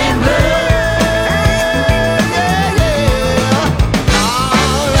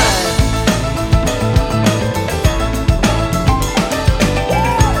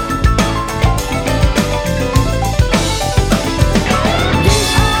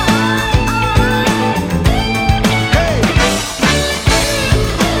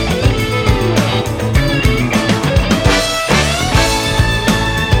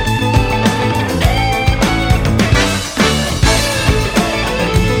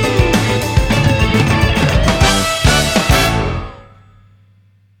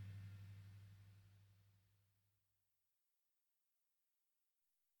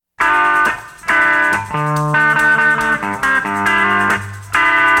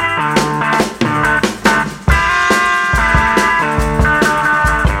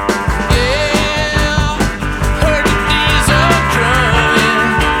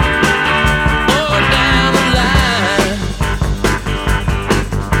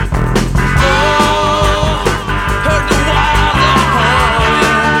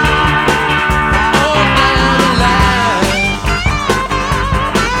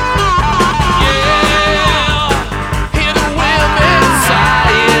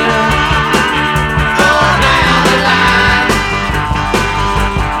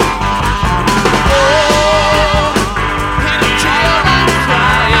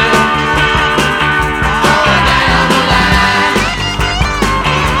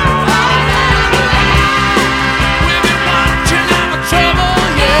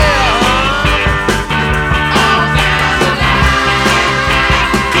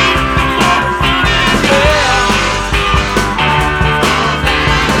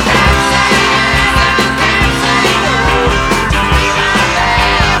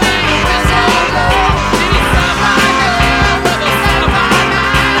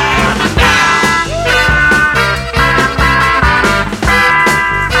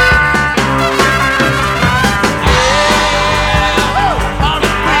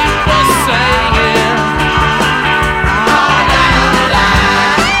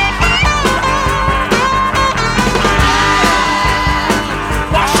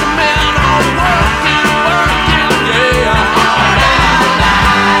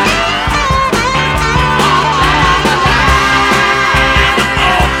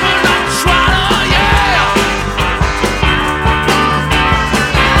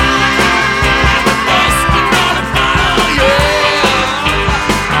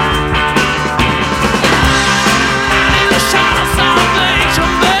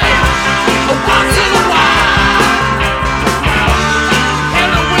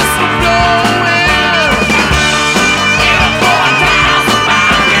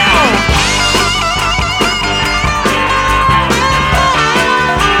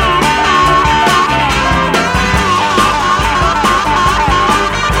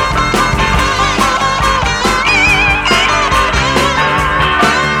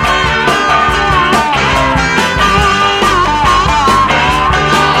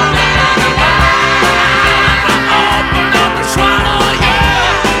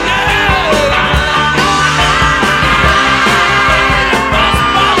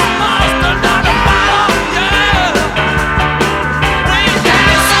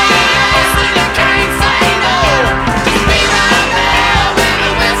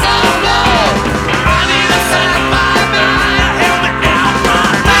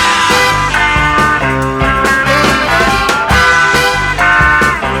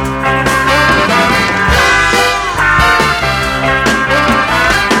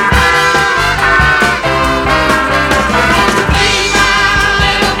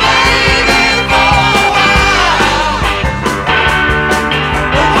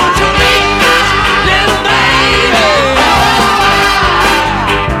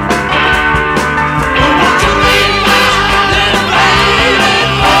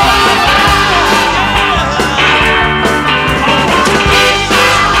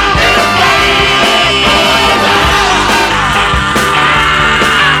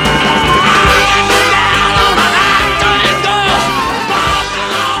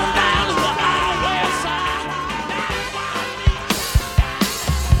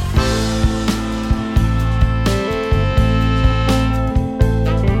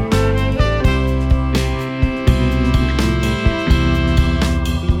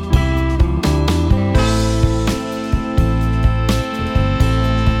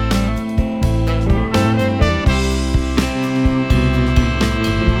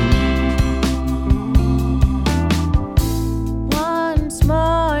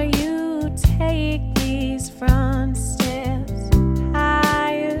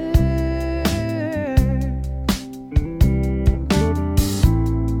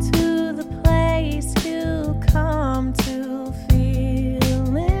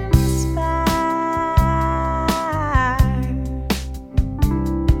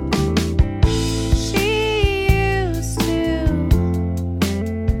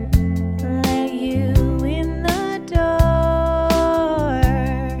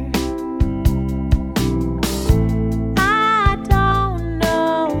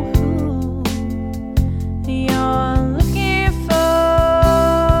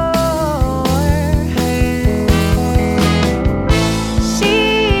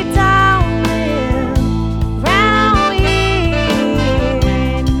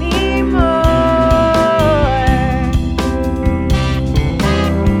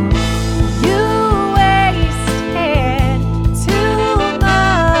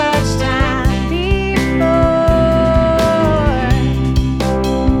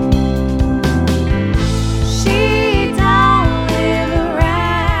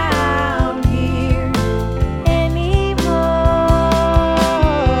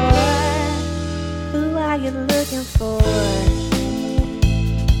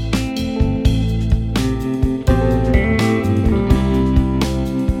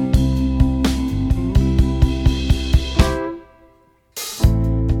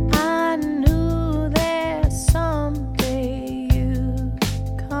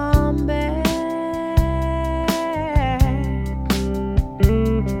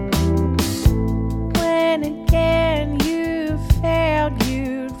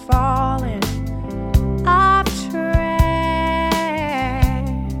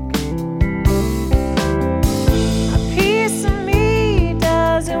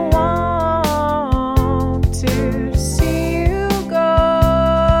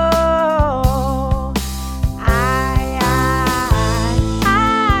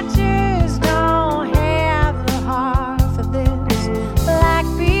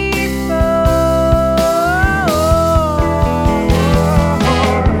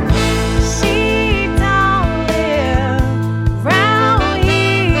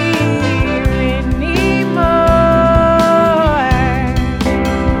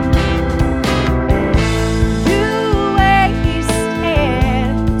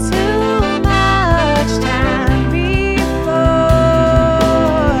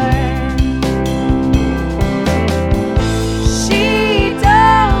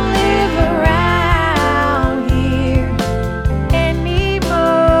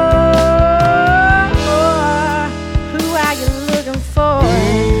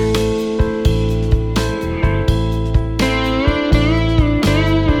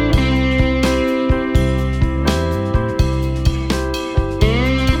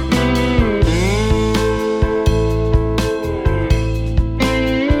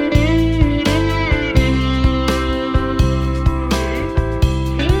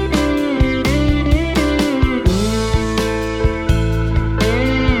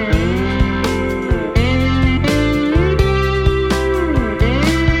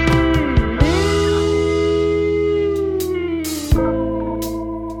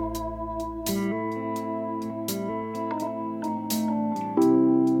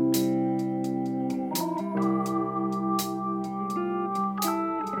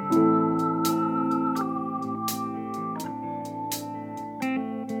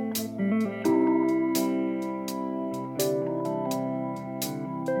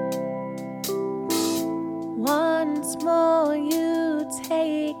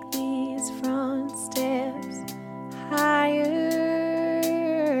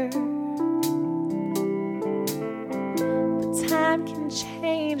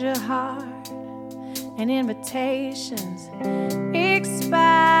 change a heart, and invitations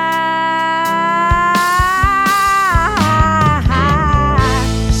expire.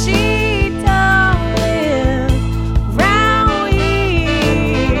 She don't live round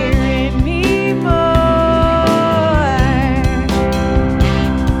here anymore.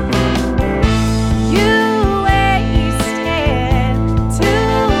 You wasted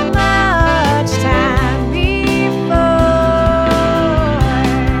too much time before.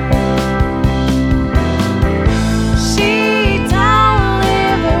 She don't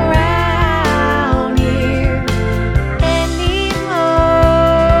live around here anymore.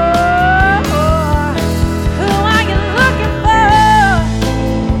 Who are you looking for?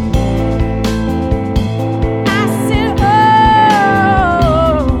 I said,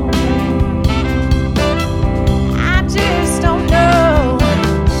 oh, I just don't know.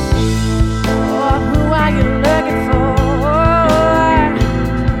 Oh, who are you looking for?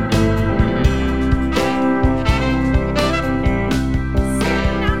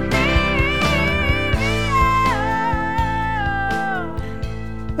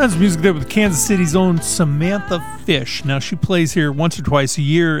 That's music there with Kansas City's own Samantha Fish. Now, she plays here once or twice a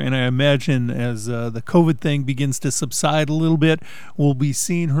year, and I imagine as the COVID thing begins to subside a little bit, we'll be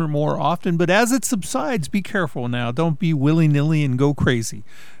seeing her more often. But as it subsides, be careful now. Don't be willy-nilly and go crazy.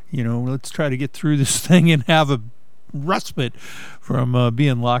 You know, let's try to get through this thing and have a respite from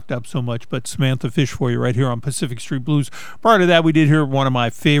being locked up so much. But Samantha Fish for you right here on Pacific Street Blues. Prior to that, we did hear one of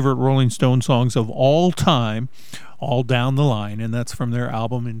my favorite Rolling Stone songs of all time, All Down the Line, and that's from their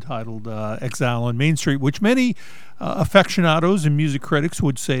album entitled Exile on Main Street, which many aficionados and music critics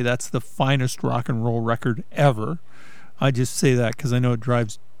would say that's the finest rock and roll record ever. I just say that because I know it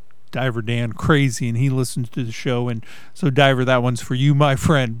drives Diver Dan crazy, and he listens to the show, and so Diver, that one's for you, my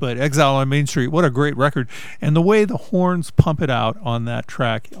friend. But Exile on Main Street, what a great record, and the way the horns pump it out on that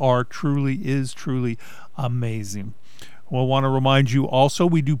track is truly amazing. Well, I want to remind you also,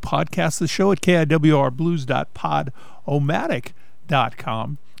 we do podcast the show at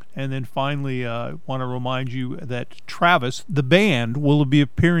kiwrblues.podomatic.com. And then finally, want to remind you that Travis, the band, will be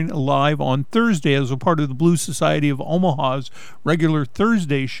appearing live on Thursday as a part of the Blues Society of Omaha's regular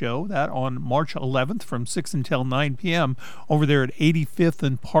Thursday show. That on March 11th from 6 until 9 p.m. over there at 85th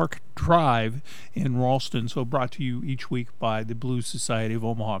and Park Drive in Ralston. So brought to you each week by the Blues Society of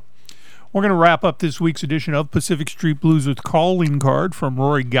Omaha. We're going to wrap up this week's edition of Pacific Street Blues with Calling Card from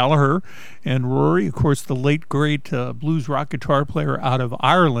Rory Gallagher. And Rory, of course, the late, great blues rock guitar player out of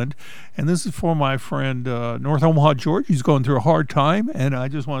Ireland. And this is for my friend North Omaha George. He's going through a hard time. And I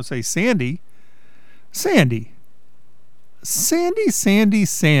just want to say, Sandy.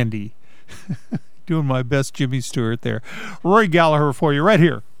 Doing my best Jimmy Stewart there. Rory Gallagher for you right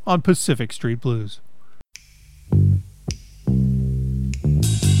here on Pacific Street Blues.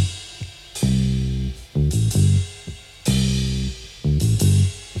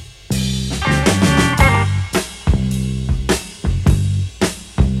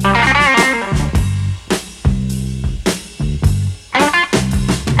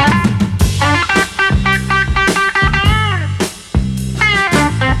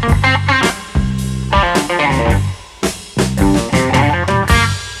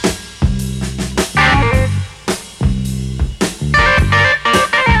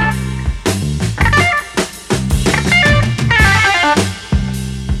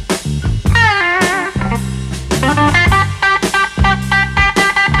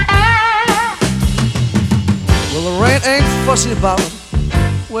 Fussy about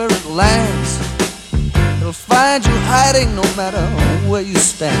where it lands. It'll find you hiding no matter where you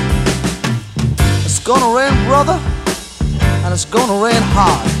stand. It's gonna rain, brother, and it's gonna rain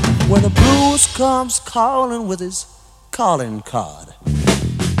hard when the blues comes calling with his calling card.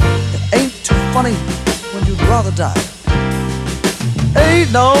 It ain't too funny when you'd rather die.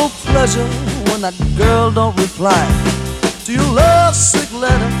 Ain't no pleasure when that girl don't reply to your lovesick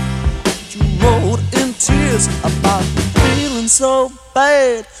letter that you wrote in tears about feeling so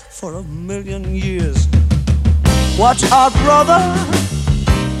bad for a million years. Watch out, brother,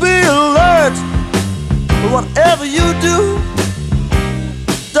 be alert. But whatever you do,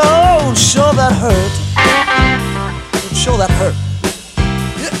 don't show that hurt. Don't show that hurt.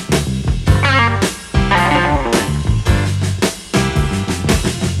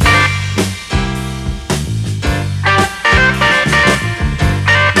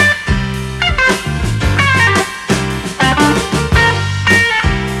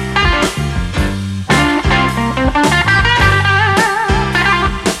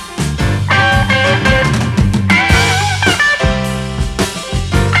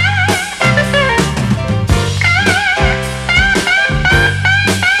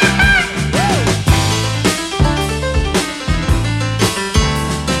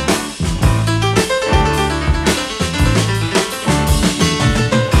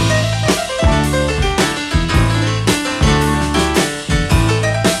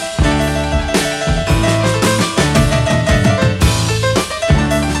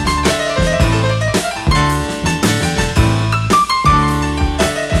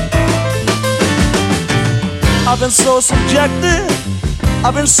 been so subjected,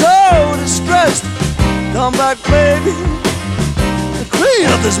 I've been so distressed. Come back, baby, and clean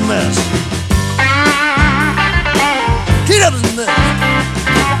up this mess. Clean up this mess.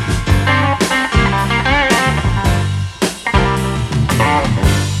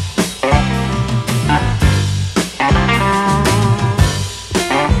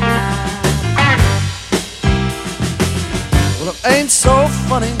 Well, it ain't so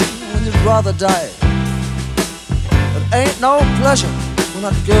funny when your brother died. It ain't no pleasure when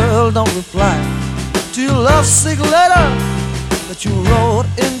that girl don't reply to your lovesick letter that you wrote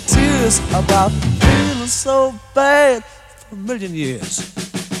in tears about feeling so bad for a million years.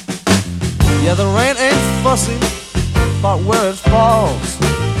 Yeah, the rain ain't fussy about where it falls.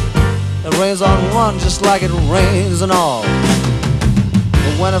 It rains on one just like it rains on all.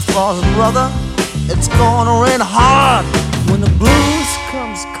 But when it falls, brother, it's gonna rain hard when the blues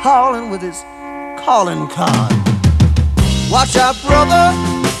comes calling with his calling card. Watch out, brother,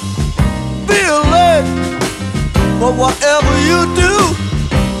 be alert, but whatever you do,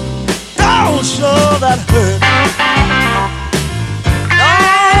 don't show that hurt.